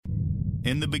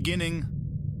In the beginning,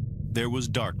 there was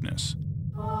darkness.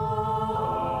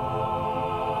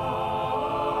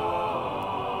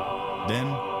 Then,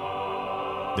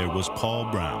 there was Paul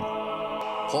Brown.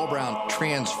 Paul Brown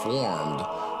transformed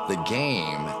the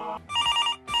game.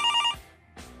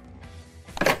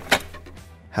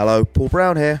 Hello, Paul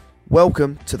Brown here.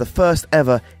 Welcome to the first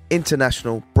ever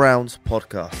International Browns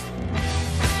podcast.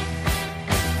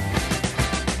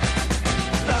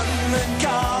 London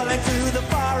calling to the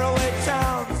faraway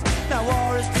towns. Now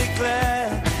war is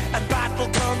declared and battle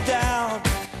come down.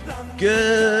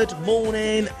 Good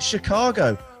morning,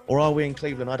 Chicago. Or are we in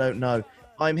Cleveland? I don't know.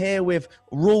 I'm here with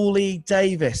Rawley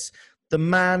Davis, the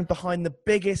man behind the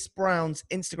biggest Browns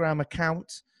Instagram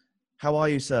account. How are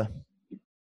you, sir?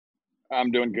 I'm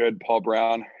doing good, Paul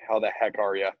Brown. How the heck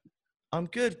are you? I'm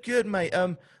good, mate.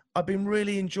 I've been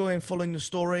really enjoying following the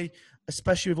story,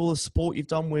 especially with all the support you've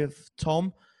done with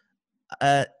Tom.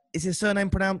 Is his surname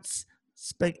pronounced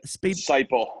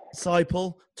Seipel.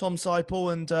 Seipel, Tom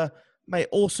Seipel, and mate,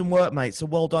 awesome work, mate. So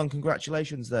well done,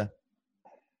 congratulations there.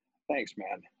 Thanks,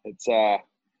 man.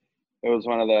 It was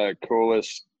one of the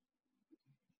coolest,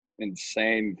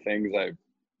 insane things I've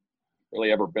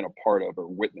really ever been a part of or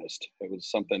witnessed. It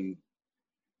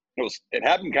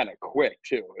happened kind of quick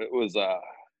too. It was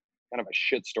kind of a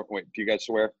shit storm. Wait, do you guys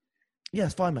swear? Yeah,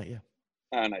 it's fine, mate. Yeah.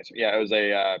 Oh, nice. Yeah, it was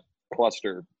a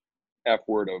cluster F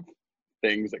word of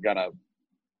things that kind of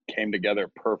came together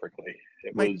perfectly.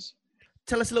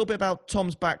 Tell us a little bit about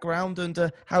Tom's background and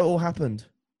how it all happened.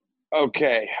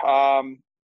 Okay.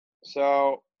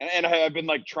 So I've been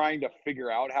like trying to figure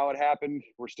out how it happened.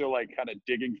 We're still like kind of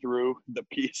digging through the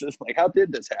pieces. Like, how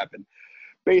did this happen?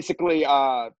 Basically,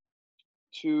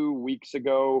 2 weeks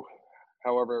ago,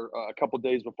 however, a couple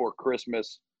days before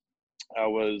Christmas, I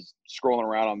was scrolling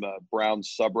around on the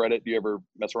Browns subreddit. Do you ever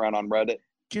mess around on Reddit?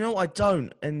 Do you know what? I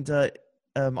don't, and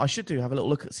I should do. Have a little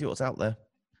look at see what's out there.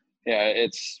 Yeah,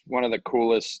 it's one of the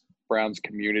coolest Browns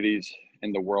communities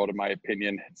in the world, in my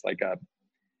opinion. It's like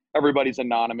everybody's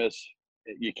anonymous.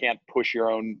 You can't push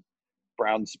your own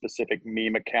Brown-specific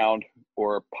meme account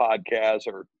or podcast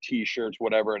or T-shirts,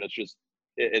 whatever, and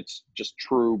it's just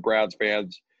true Browns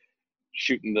fans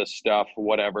shooting this stuff,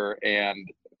 whatever, and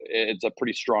it's a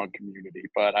pretty strong community.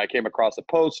 But I came across a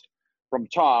post from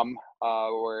Tom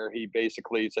where he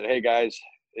basically said, "Hey guys,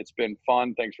 it's been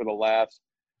fun. Thanks for the laughs.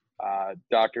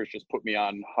 Doctors just put me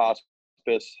on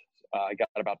hospice. I got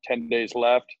about 10 days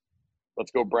left.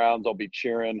 Let's go Browns. I'll be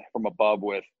cheering from above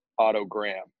with Otto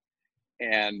Graham."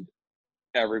 And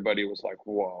everybody was like,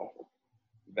 "Whoa,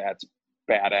 that's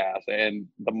badass." And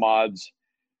the mods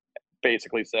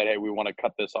basically said, "Hey, we want to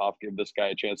cut this off, give this guy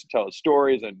a chance to tell his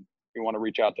stories, and we want to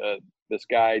reach out to this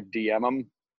guy, DM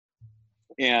him."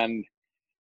 And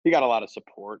he got a lot of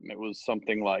support, and it was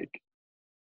something like,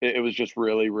 it was just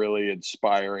really, really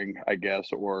inspiring, I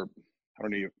guess, or I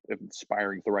don't know if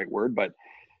inspiring is the right word, but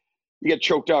you get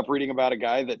choked up reading about a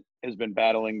guy that has been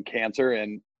battling cancer,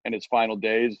 and in his final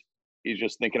days, he's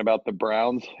just thinking about the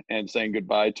Browns and saying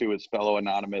goodbye to his fellow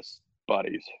anonymous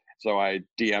buddies. So I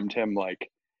DM'd him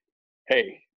like,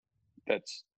 "Hey,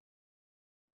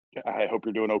 I hope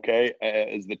you're doing okay.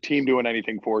 Is the team doing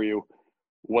anything for you?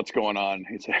 What's going on?"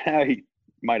 He said he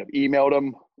might have emailed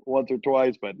him once or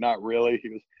twice, but not really.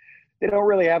 They don't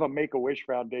really have a Make-A-Wish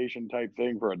Foundation type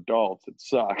thing for adults. It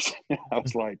sucks. I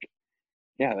was like,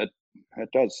 yeah,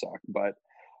 that does suck. But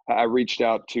I reached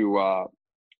out to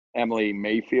Emily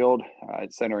Mayfield. I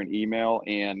sent her an email,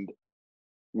 and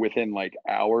within like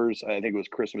hours, I think it was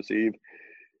Christmas Eve,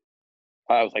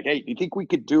 I was like, "Hey, do you think we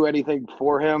could do anything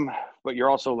for him?" But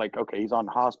you're also like, okay, he's on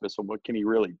hospice, so what can he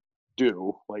really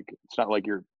do? Like, it's not like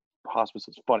your hospice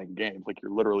is fun and games. Like,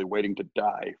 you're literally waiting to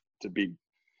die, to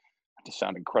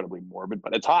sound incredibly morbid,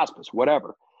 but it's hospice,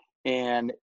 whatever.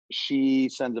 And she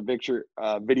sends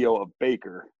a video of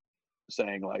Baker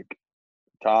saying like,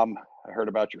 "Tom, I heard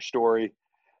about your story.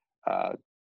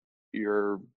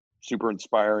 You're super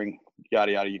inspiring,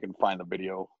 yada, yada." You can find the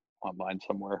video online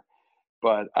somewhere.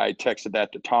 But I texted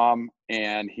that to Tom,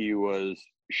 and he was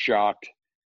shocked,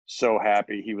 so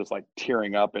happy. He was like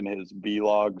tearing up in his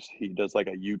vlogs. He does like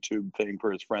a YouTube thing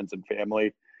for his friends and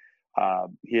family.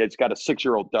 He has got a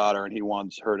 6-year-old daughter, and he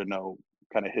wants her to know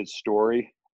kind of his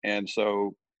story. And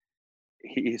so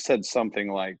he said something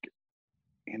like,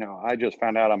 "I just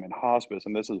found out I'm in hospice,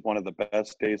 and this is one of the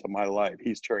best days of my life."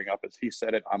 He's tearing up as he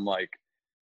said it.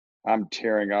 I'm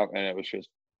tearing up, and it was just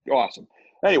awesome.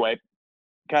 Anyway,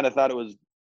 kind of thought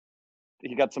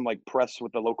he got some like press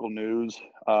with the local news.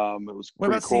 It was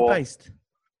pretty cool. Whereabouts is he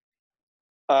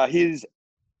based? He's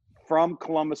from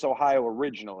Columbus, Ohio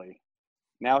originally.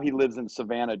 Now he lives in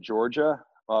Savannah, Georgia,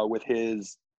 with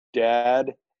his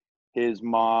dad his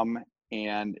mom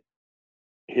and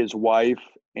his wife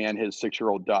and his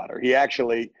 6-year-old daughter.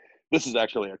 This is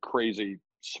actually a crazy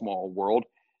small world.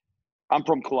 I'm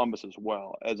from Columbus as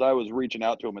well. As I was reaching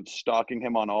out to him and stalking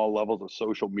him on all levels of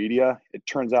social media, it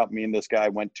turns out me and this guy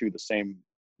went to the same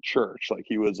church. Like,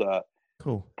 he was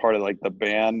Cool. part of like the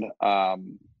band.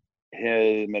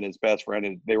 Him and his best friend,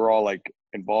 and they were all like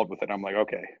involved with it. I'm like,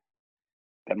 okay,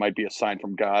 that might be a sign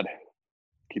from God.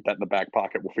 Keep that in the back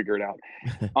pocket. We'll figure it out.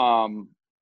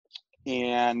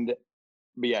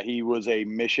 But yeah, he was a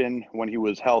mission when he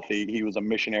was healthy. He was a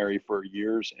missionary for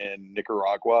years in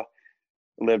Nicaragua,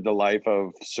 lived a life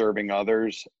of serving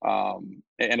others. And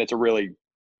it's a really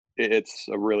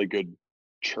good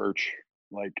church.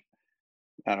 Like,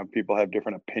 I don't know, people have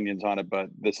different opinions on it, but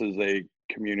this is a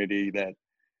community that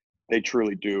they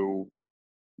truly do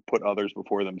put others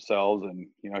before themselves. And,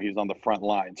 he's on the front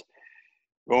lines.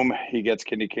 Boom, he gets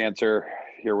kidney cancer.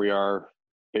 Here we are,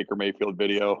 Baker Mayfield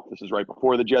video. This is right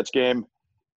before the Jets game.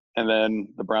 And then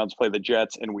the Browns play the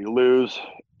Jets and we lose.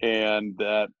 And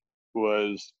that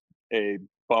was a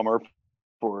bummer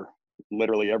for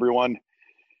literally everyone.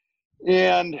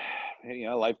 And,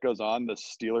 life goes on. The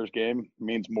Steelers game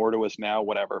means more to us now,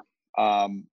 whatever.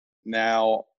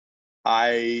 Now,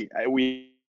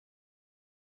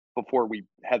 before we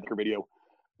had the video,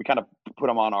 we kind of put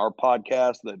him on our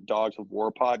podcast, the Dogs of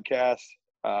War podcast.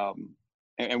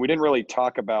 And we didn't really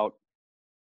talk about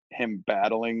him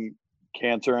battling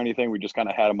cancer or anything. We just kind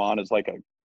of had him on as like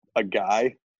a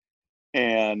guy.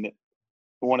 And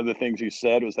one of the things he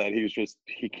said was that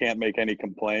he can't make any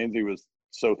complaints. He was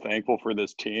so thankful for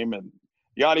this team, and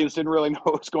the audience didn't really know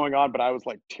what was going on, but I was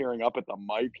like tearing up at the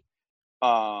mic.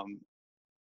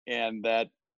 And that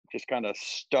just kind of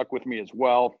stuck with me as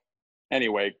well.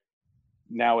 Anyway,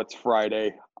 now it's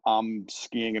Friday. I'm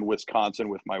skiing in Wisconsin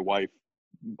with my wife,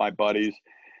 my buddies,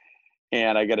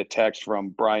 and I get a text from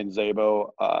Brian Zabo.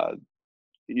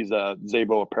 He's a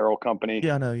Zabo apparel company.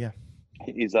 Yeah, I know. Yeah.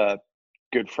 He's a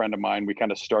good friend of mine. We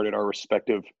kind of started our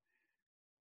respective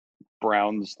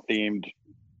Browns themed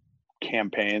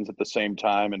campaigns at the same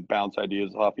time and bounce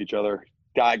ideas off each other.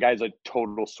 Guy's a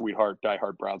total sweetheart,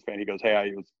 diehard Browns fan. He goes, "Hey,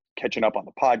 I was catching up on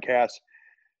the podcast.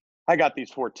 I got these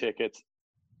 4 tickets.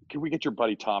 Can we get your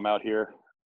buddy Tom out here?"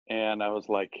 And I was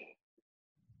like,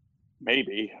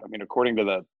 maybe. I mean, according to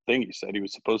the thing he said, he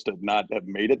was supposed to not have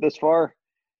made it this far.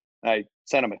 I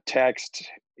sent him a text.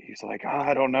 He's like,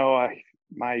 I don't know.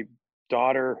 My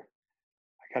daughter,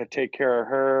 I got to take care of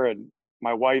her, and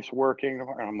my wife's working.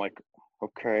 And I'm like,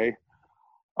 okay.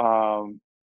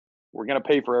 We're going to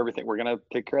pay for everything. We're going to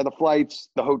take care of the flights,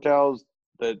 the hotels,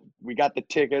 we got the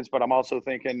tickets, but I'm also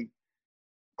thinking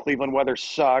Cleveland weather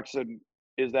sucks. And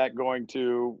is that going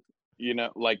to,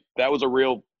 like, that was a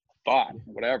real thought,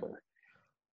 whatever.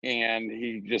 And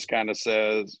he just kind of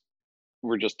says,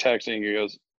 we're just texting. He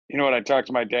goes, "You know what? I talked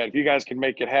to my dad. If you guys can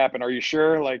make it happen, are you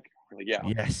sure?" Like, we're like, yeah.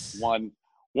 Yes.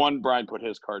 One, Brian put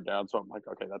his card down. So I'm like,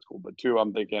 okay, that's cool. But 2,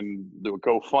 I'm thinking do a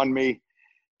GoFundMe.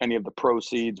 Any of the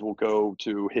proceeds will go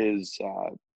to his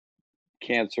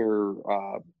cancer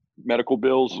medical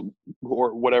bills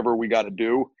or whatever we got to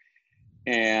do.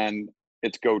 And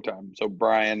it's go time. So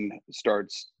Brian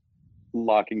starts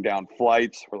locking down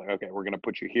flights. We're like, okay, we're going to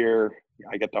put you here.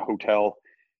 I get the hotel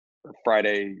for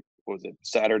Friday. Was it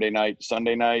Saturday night,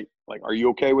 Sunday night? Like, are you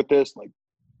okay with this? Like,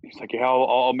 he's like, yeah,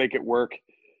 I'll make it work.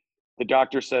 The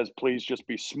doctor says, please just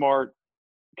be smart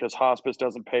because hospice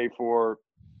doesn't pay for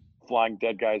flying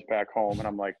dead guys back home. And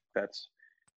I'm like, that's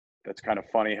kind of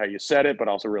funny how you said it, but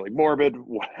also really morbid,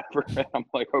 whatever. And I'm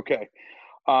like, okay.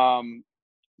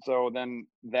 So then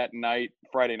that night,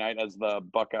 Friday night, as the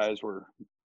Buckeyes were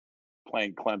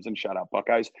playing Clemson, shout out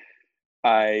Buckeyes,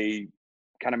 I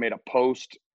kind of made a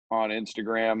post on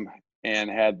Instagram and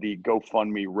had the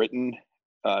GoFundMe written,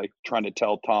 trying to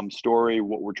tell Tom's story,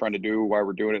 what we're trying to do, why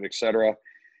we're doing it, etc.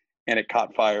 And it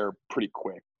caught fire pretty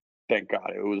quick. Thank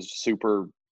God. It was super.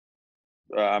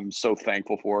 I'm so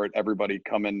thankful for it. Everybody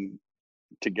coming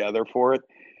together for it.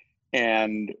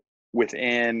 And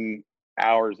within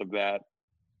hours of that,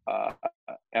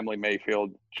 Emily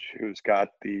Mayfield, who's got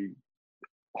the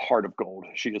heart of gold,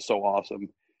 she is so awesome.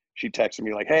 She texted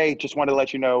me like, "Hey, just wanted to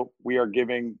let you know we are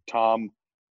giving Tom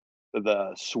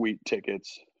the suite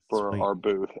tickets for our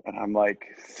booth." And I'm like,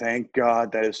 thank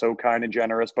God, that is so kind and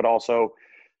generous, but also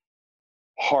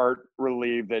heart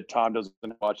relieved that Tom doesn't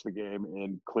watch the game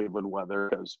in Cleveland weather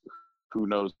because who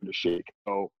knows when to shake.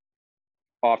 So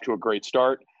off to a great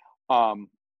start.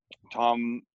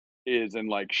 Tom is in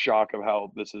like shock of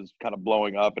how this is kind of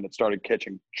blowing up, and it started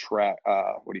catching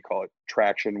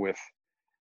traction with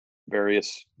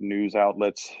various news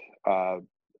outlets.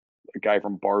 a guy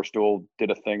from Barstool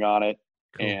did a thing on it.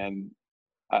 Cool. And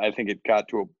I think it got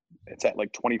to it's at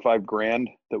like 25 grand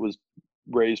that was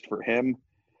raised for him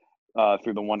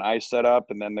through the one I set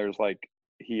up. And then there's like,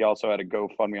 he also had a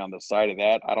GoFundMe on the side of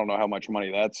that. I don't know how much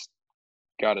money that's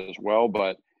got as well,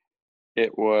 but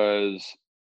it was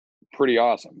pretty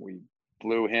awesome. We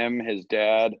flew him, his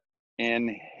dad, and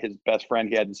his best friend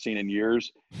he hadn't seen in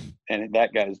years. And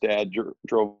that guy's dad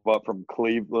drove up from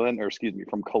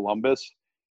from Columbus.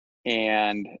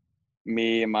 And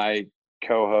me and my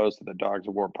co-host of the Dogs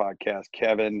of War podcast,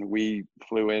 Kevin, we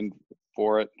flew in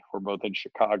for it. We're both in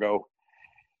Chicago.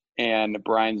 And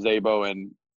Brian Zabo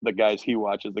and the guys he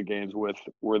watches the games with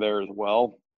were there as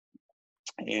well.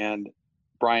 And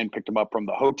Brian picked him up from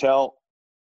the hotel.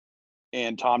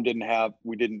 And Tom didn't have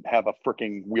a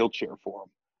freaking wheelchair for him.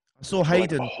 I saw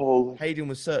Hayden. Hayden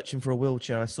was searching for a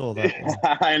wheelchair. I saw that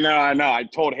one. I know. I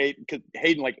told Hayden, because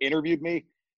Hayden like interviewed me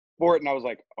for it, and I was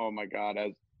like, oh my God,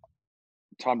 as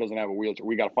Tom doesn't have a wheelchair,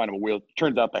 we got to find him a wheelchair.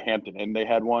 Turns out the Hampton Inn, they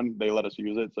had one. They let us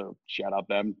use it, so shout out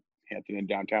them, Hampton Inn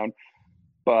downtown.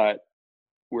 But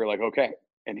we were like, okay.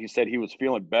 And he said he was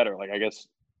feeling better. Like, I guess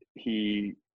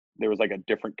there was like a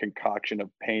different concoction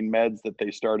of pain meds that they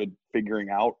started figuring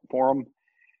out for him.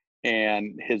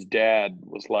 And his dad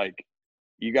was like,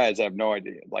 you guys have no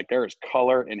idea. Like, there is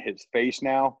color in his face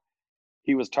now.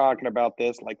 He was talking about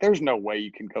this. Like, there's no way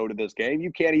you can go to this game.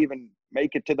 You can't even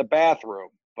make it to the bathroom.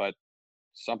 But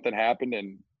something happened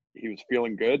and he was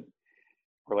feeling good.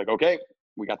 We're like, okay,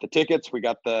 we got the tickets. We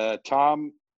got the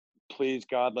Tom, please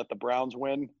God, let the Browns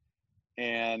win.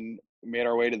 And made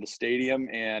our way to the stadium.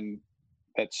 And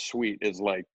that suite is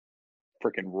like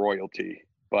freaking royalty.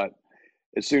 But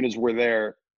as soon as we're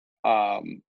there,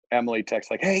 Emily texts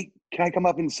like, hey, can I come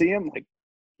up and see him? Like,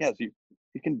 yes, you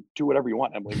can do whatever you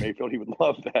want, Emily Mayfield. He would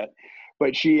love that.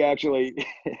 But she actually,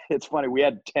 it's funny, we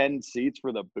had 10 seats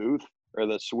for the booth or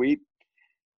the suite,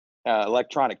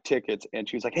 electronic tickets. And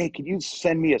she was like, hey, can you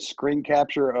send me a screen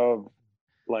capture of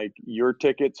like your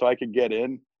ticket so I could get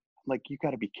in? I'm like, you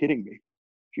got to be kidding me.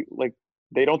 Like,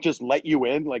 they don't just let you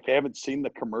in. Like, they haven't seen the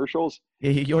commercials.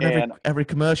 Yeah, you're in every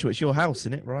commercial. It's your house,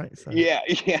 isn't it? Right? So. Yeah.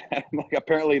 Like,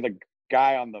 apparently the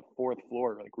guy on the fourth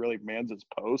floor like really mans his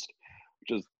post,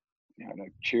 which is,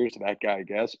 cheers to that guy, I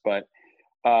guess. But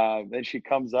then she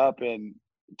comes up and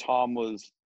Tom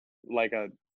was like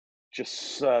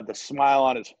the smile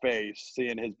on his face,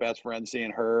 seeing his best friend,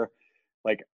 seeing her.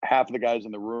 Like, half of the guys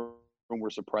in the room were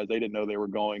surprised. They didn't know they were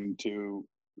going to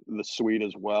the suite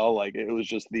as well. Like, it was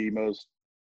just it's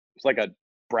like a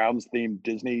Browns themed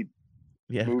Disney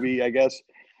movie, I guess.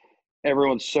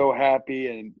 Everyone's so happy,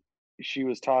 and she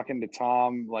was talking to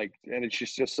Tom, like, and it's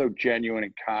just so genuine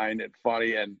and kind and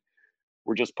funny, and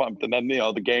we're just pumped. And then,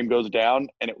 the game goes down,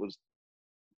 and it was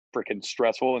freaking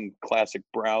stressful and classic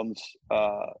Browns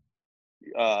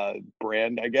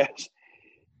brand, I guess.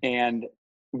 And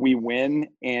we win,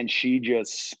 and she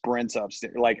just sprints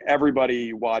upstairs. Like,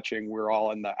 everybody watching, we're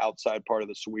all in the outside part of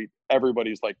the suite.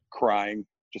 Everybody's like crying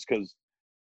just because,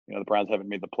 the Browns haven't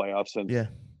made the playoffs since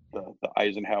the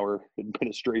Eisenhower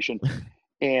administration.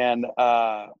 And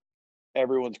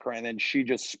everyone's crying. Then she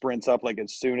just sprints up like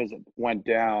as soon as it went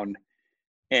down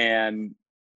and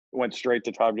went straight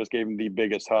to Tom, just gave him the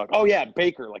biggest hug. Oh, yeah,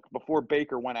 Baker. Like, before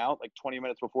Baker went out, like 20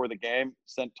 minutes before the game,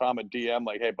 sent Tom a DM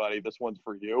like, hey, buddy, this one's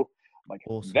for you. I'm like,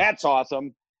 awesome. That's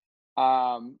awesome.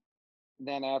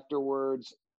 Then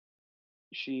afterwards,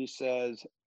 she says,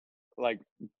 like,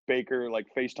 Baker, like,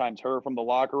 FaceTimes her from the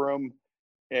locker room.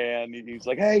 And he's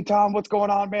like, hey, Tom, what's going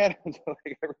on, man?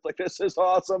 Like, this is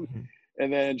awesome.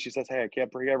 And then she says, hey, I can't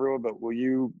bring everyone, but will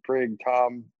you bring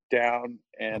Tom down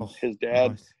and his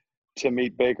dad to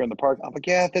meet Baker in the park? I'm like,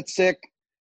 yeah, that's sick.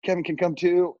 Kevin can come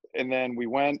too. And then we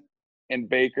went, and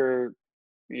Baker,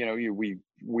 we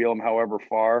wheel him however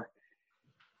far.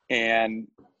 And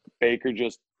Baker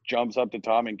just jumps up to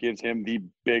Tom and gives him the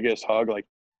biggest hug. Like,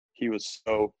 he was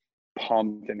so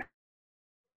pumped, and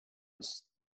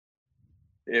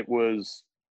it was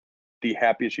the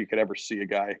happiest you could ever see a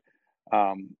guy.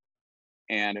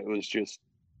 And it was just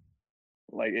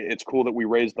like, it's cool that we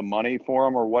raised the money for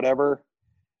him or whatever.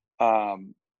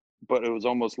 But it was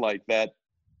almost like that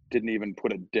didn't even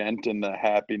put a dent in the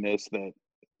happiness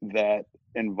that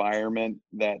environment,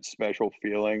 that special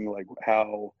feeling, like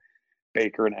how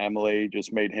Baker and Emily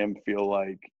just made him feel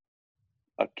like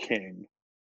a king.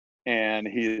 And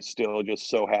he is still just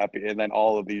so happy. And then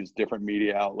all of these different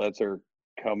media outlets are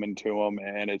coming to him,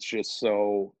 and it's just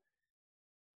so,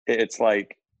 it's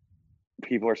like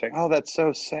people are saying, oh, that's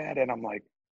so sad. And I'm like,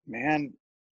 man,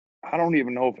 I don't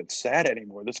even know if it's sad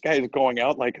anymore. This guy is going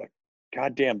out like a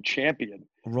goddamn champion.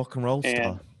 Rock and roll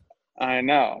star. I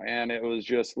know, and it was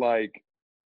just like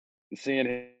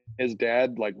seeing his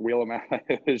dad like wheel him out.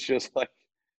 It was just like,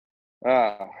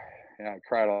 ah, yeah, I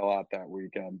cried a lot that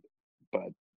weekend, but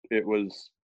it was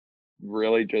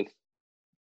really just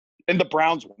and the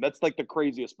Browns one. That's like the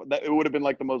craziest. That it would have been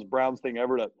like the most Browns thing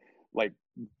ever to like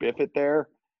biff it there,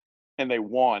 and they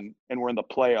won, and we're in the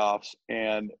playoffs,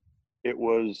 and it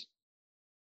was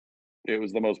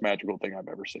the most magical thing I've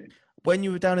ever seen. When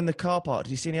you were down in the car park,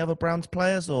 did you see any other Browns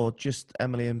players or just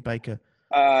Emily and Baker?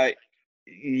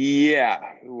 Yeah,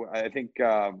 I think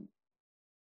I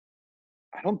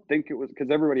don't think it was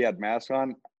because everybody had masks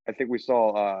on. I think we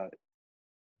saw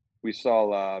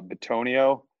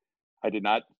Batonio. I did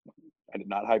not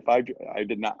high five. I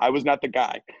did not. I was not the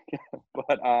guy.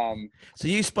 But So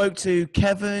you spoke to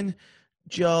Kevin,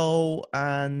 Joel,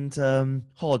 and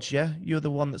Hodge, yeah? You're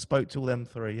the one that spoke to all them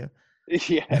three, yeah?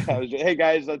 yeah, I was just, hey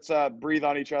guys, let's breathe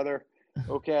on each other.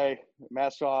 Okay,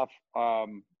 masks off.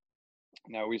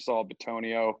 Now we saw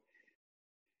Batonio,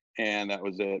 and that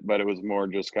was it. But it was more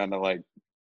just kind of like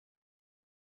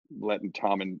letting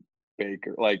Tom and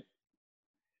Baker like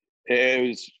it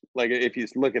was like if you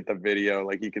look at the video,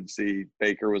 like you could see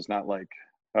Baker was not like,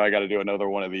 oh, I got to do another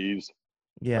one of these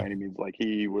by Yeah. any means. Like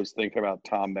he was thinking about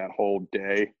Tom that whole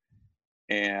day,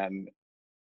 and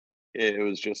it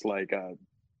was just like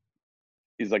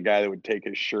he's a guy that would take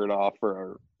his shirt off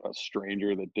for a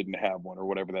stranger that didn't have one or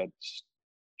whatever that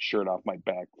shirt off my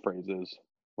back phrase is.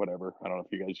 Whatever. I don't know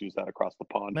if you guys use that across the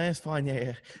pond. Man, it's fine. Yeah,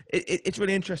 yeah. It's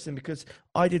really interesting because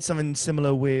I did something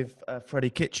similar with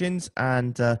Freddie Kitchens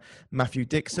and Matthew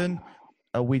Dixon.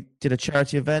 We did a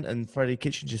charity event, and Freddie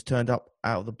Kitchens just turned up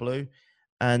out of the blue,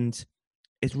 and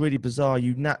it's really bizarre.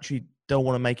 You naturally don't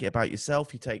want to make it about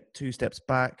yourself. You take two steps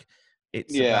back.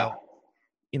 It's Yeah.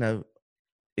 about,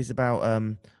 it's about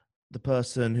the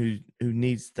person who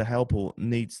needs the help or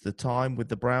needs the time with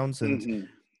the Browns, Mm-hmm.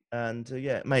 and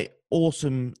yeah, mate,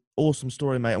 awesome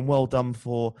story, mate, and well done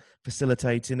for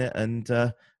facilitating it and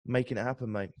making it happen,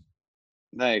 mate.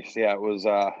 Nice. Yeah, it was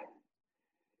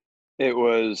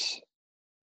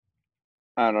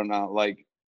I don't know, like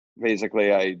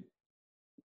basically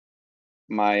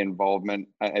my involvement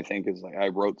I think is like I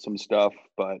wrote some stuff,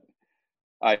 but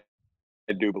I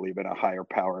I do believe in a higher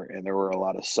power, and there were a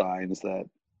lot of signs that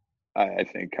I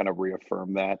think kind of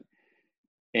reaffirmed that.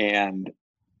 And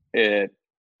it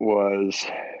was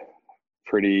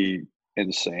pretty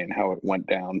insane how it went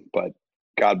down. But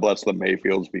God bless the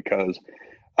Mayfields because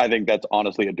I think that's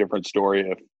honestly a different story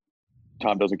if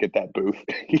Tom doesn't get that booth.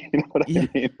 You know what Yeah, I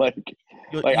mean? Like,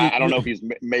 you're like you, I don't you know if he's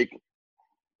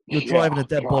you're yeah, driving a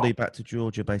dead God. body back to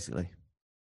Georgia, basically.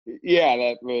 Yeah,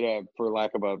 that would for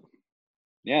lack of a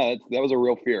yeah, that was a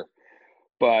real fear.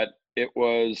 But it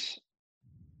was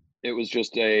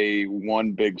just a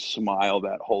one big smile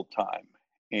that whole time.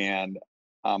 And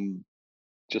I'm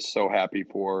just so happy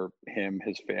for him,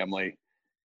 his family,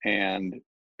 and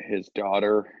his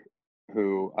daughter,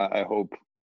 who I hope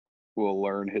will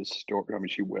learn his story. I mean,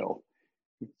 she will.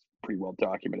 It's pretty well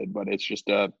documented, but it's just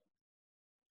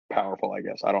powerful, I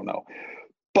guess. I don't know.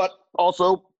 But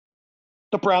also,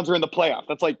 the Browns are in the playoff.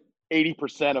 That's like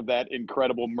 80% of that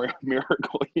incredible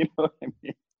miracle. You know what I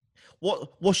mean?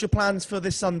 What's your plans for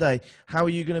this Sunday? How are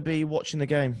you going to be watching the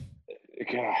game?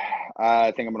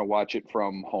 I think I'm going to watch it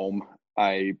from home.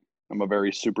 I'm a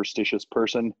very superstitious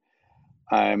person.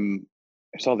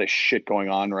 There's all this shit going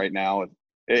on right now.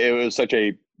 It was such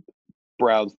a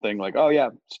Browns thing, like, oh yeah,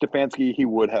 Stefanski, he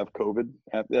would have COVID.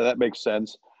 Yeah, that makes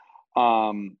sense.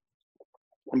 I'm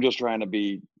just trying to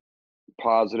be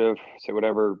positive, say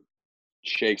whatever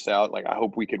shakes out. Like, I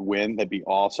hope we could win. That'd be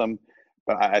awesome.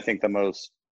 But I think the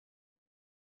most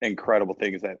incredible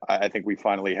thing is that I think we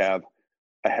finally have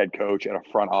a head coach and a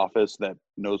front office that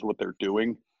knows what they're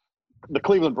doing. The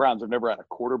Cleveland Browns have never had a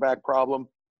quarterback problem.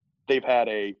 They've had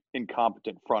a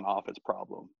incompetent front office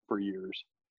problem for years,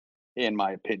 in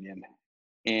my opinion.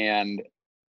 And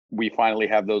we finally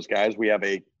have those guys. We have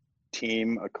a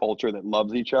team, a culture that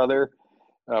loves each other.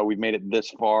 We've made it this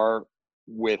far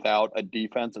without a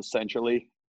defense, essentially,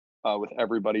 with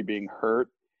everybody being hurt.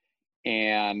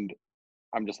 And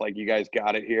I'm just like, you guys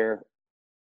got it here.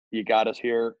 You got us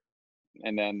here.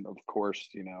 And then, of course,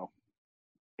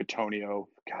 Batonio,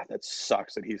 God, that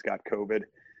sucks that he's got COVID.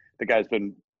 The guy's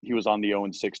he was on the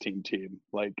 0-16 team.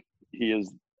 Like, he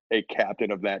is a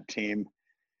captain of that team.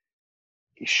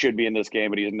 He should be in this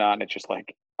game, but he's not. And it's just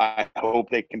like, I hope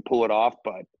they can pull it off,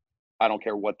 but I don't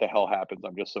care what the hell happens.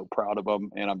 I'm just so proud of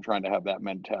them, and I'm trying to have that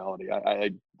mentality.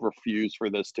 I refuse for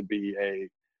this to be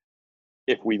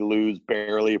if we lose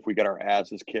barely, if we get our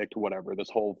asses kicked, whatever.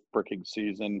 This whole freaking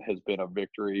season has been a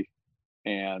victory,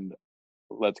 and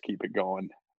let's keep it going.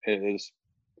 I'm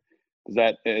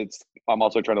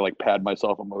also trying to like pad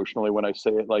myself emotionally when I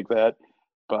say it like that,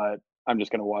 but I'm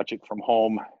just going to watch it from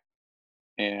home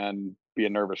and be a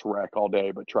nervous wreck all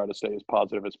day, but try to stay as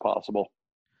positive as possible.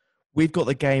 We've got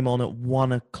the game on at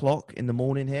 1:00 in the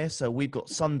morning here, so we've got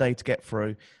Sunday to get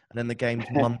through, and then the game's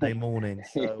Monday morning.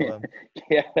 So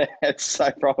yeah,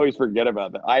 I always forget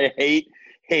about that. I hate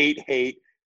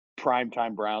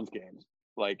primetime Browns games.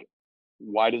 Like,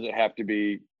 why does it have to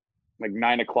be like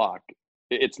 9:00?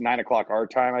 It's 9:00 our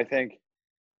time, I think,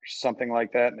 or something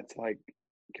like that. And it's like,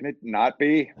 can it not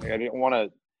be? Like, I didn't want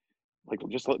to. Like,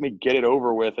 just let me get it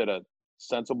over with at a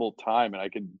sensible time, and I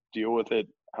can deal with it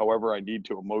however I need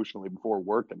to emotionally before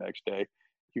work the next day.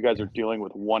 You guys are dealing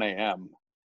with 1 a.m.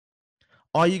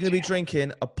 are you going to be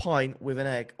drinking a pint with an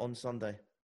egg on Sunday?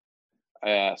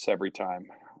 Yes, every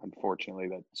time. Unfortunately,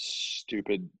 that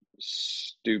stupid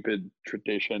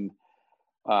tradition.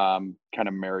 Kind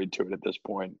of married to it at this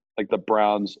point. Like, the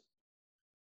Browns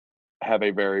have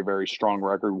a very, very strong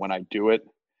record when I do it.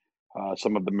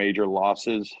 Some of the major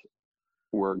losses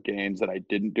were games that I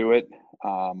didn't do it.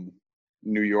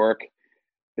 New York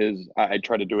I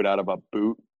tried to do it out of a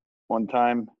boot one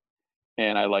time,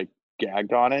 and I like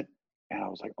gagged on it, and I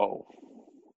was like, oh,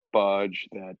 fudge,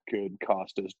 that could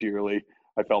cost us dearly.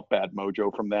 I felt bad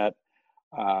mojo from that.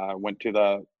 Went to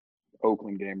the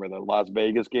Oakland game or the Las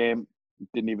Vegas game.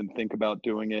 Didn't even think about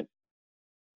doing it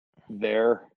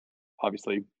there.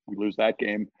 Obviously, we lose that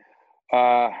game.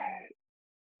 I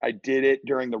did it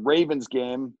during the Ravens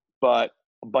game, but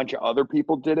a bunch of other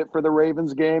people did it for the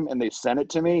Ravens game, and they sent it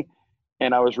to me,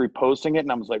 and I was reposting it,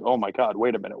 and I was like, oh my God,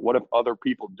 wait a minute. What if other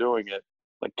people doing it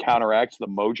like counteracts the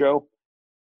mojo?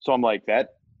 So I'm like,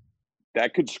 that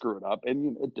could screw it up,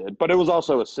 and it did. But it was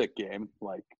also a sick game.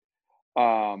 Like,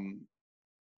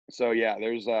 so yeah,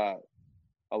 there's a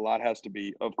lot has to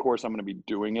be. Of course, I'm going to be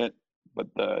doing it, but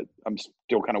I'm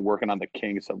still kind of working on the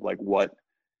kinks of like what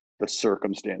the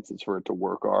circumstances for it to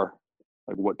work are,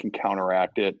 like what can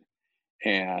counteract it.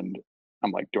 And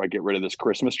I'm like, do I get rid of this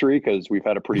Christmas tree? Because we've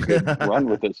had a pretty good run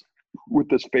with this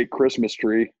fake Christmas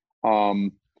tree.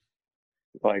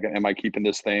 Like, am I keeping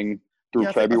this thing through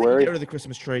February? I think get rid of the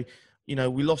Christmas tree. You know,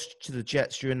 we lost to the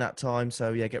Jets during that time,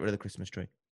 so yeah, get rid of the Christmas tree.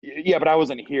 Yeah, but I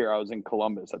wasn't here. I was in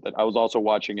Columbus. I was also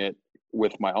watching it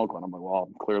with my uncle, and I'm like, well,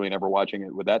 I'm clearly never watching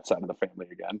it with that side of the family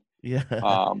again. Yeah.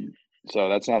 So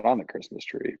that's not on the Christmas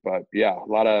tree. But yeah,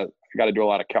 I got to do a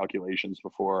lot of calculations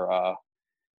before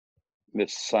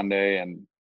this Sunday, and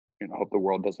hope the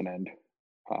world doesn't end.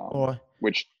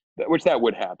 Which that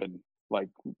would happen. Like,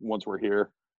 once we're here,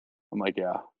 I'm like,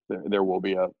 yeah, there will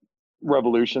be a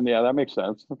revolution. Yeah, that makes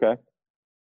sense. Okay.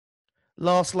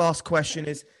 Last question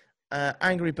is,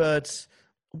 Angry Birds,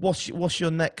 what's your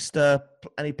next,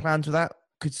 any plans with that?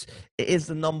 Because it is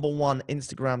the #1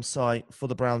 Instagram site for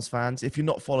the Browns fans. If you're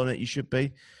not following it, you should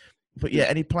be. But yeah,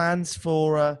 any plans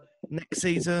for next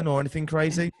season or anything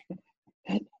crazy?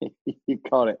 You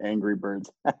called it Angry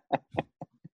Birds.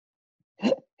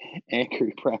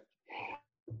 Angry Browns.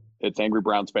 It's Angry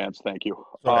Browns fans. Thank you.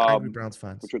 Sorry, Angry Browns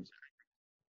fans.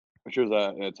 Which was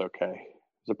it's okay.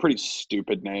 It's a pretty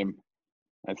stupid name.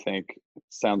 I think it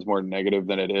sounds more negative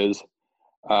than it is.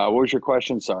 What was your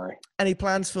question? Sorry. Any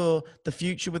plans for the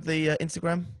future with the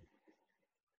Instagram?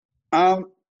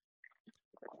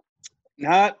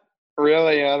 Not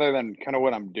really, other than kind of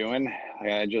what I'm doing.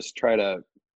 I just try to.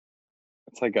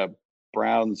 It's like a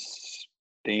Browns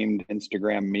themed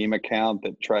Instagram meme account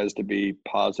that tries to be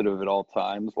positive at all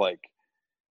times, like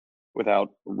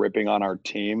without ripping on our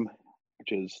team,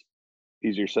 which is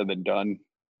easier said than done,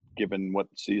 given what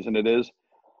season it is.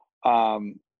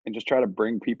 And just try to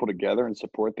bring people together and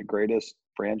support the greatest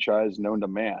franchise known to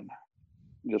man.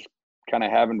 Just kind of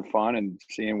having fun and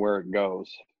seeing where it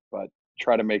goes, but I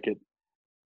try to make it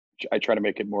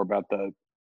more about the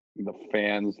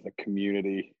fans, the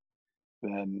community,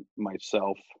 than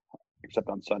myself, except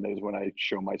on Sundays when I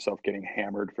show myself getting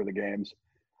hammered for the games.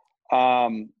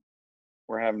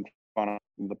 We're having fun on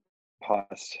the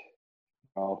past.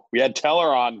 Oh, we had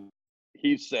Teller on.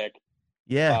 He's sick.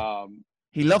 Yeah.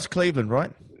 He loves Cleveland,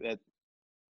 right?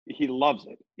 He loves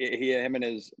it. Him and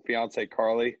his fiance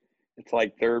Carly. It's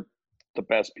like they're the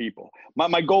best people.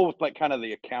 My goal with like kind of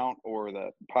the account or the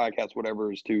podcast,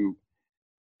 whatever, is to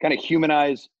kind of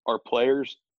humanize our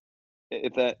players,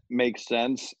 if that makes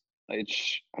sense. I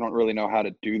don't really know how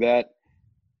to do that,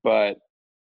 but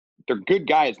they're good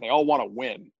guys. And they all want to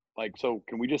win. Like, so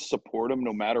can we just support them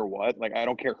no matter what? Like, I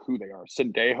don't care who they are.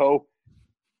 Sendejo,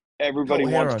 everybody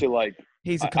wants to like.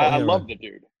 He's a I love the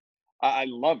dude. I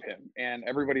love him, and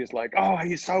everybody's like, "Oh,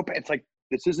 he's so bad." It's like,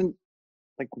 this isn't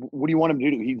like, what do you want him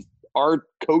to do? He's our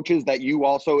coaches that you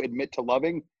also admit to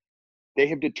loving, they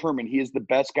have determined he is the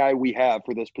best guy we have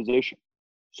for this position.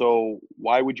 So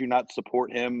why would you not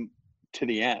support him to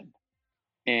the end?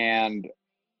 And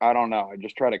I don't know. I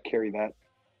just try to carry that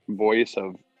voice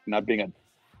of not being a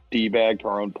D-bag to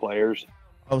our own players.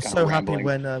 I was Kinda so rambling.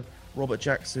 happy when Robert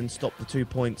Jackson stopped the 2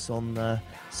 points on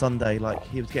Sunday. Like,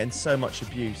 he was getting so much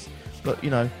abuse. But, you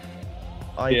know,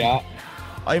 I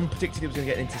even predicted he was going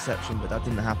to get an interception, but that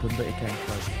didn't happen, but it came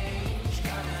close.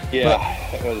 Yeah,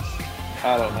 it was,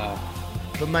 I don't know.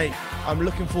 But, mate, I'm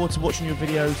looking forward to watching your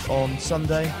videos on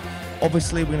Sunday.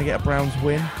 Obviously, we're going to get a Browns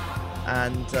win,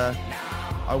 and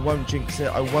I won't jinx it.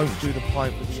 I won't do the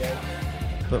pint with the egg.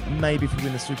 But maybe if we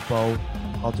win the Super Bowl,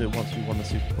 I'll do it once we won the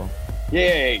Super Bowl.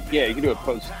 Yeah, you can do it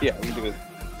post. Yeah, we can do it.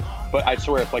 But I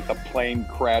swear, if like the plane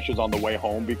crashes on the way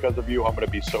home because of you, I'm gonna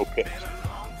be so pissed.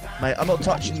 Mate, I'm not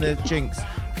touching the jinx.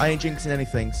 I ain't jinxing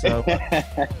anything. So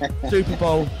Super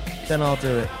Bowl, then I'll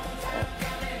do it.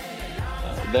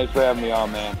 Thanks for having me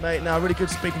on, man. Mate, now really good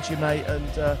speaking to you, mate,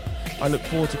 and I look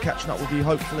forward to catching up with you.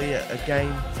 Hopefully at a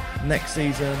game next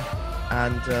season,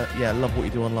 and yeah, love what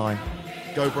you do online.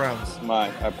 Go Browns.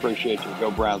 Mike, I appreciate you.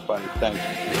 Go Browns, buddy. Thanks.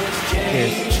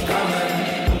 Cheers.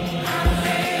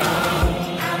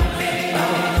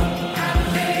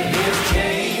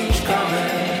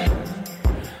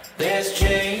 There's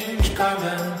change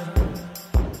coming.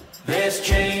 There's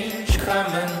change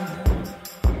coming.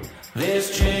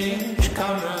 There's change.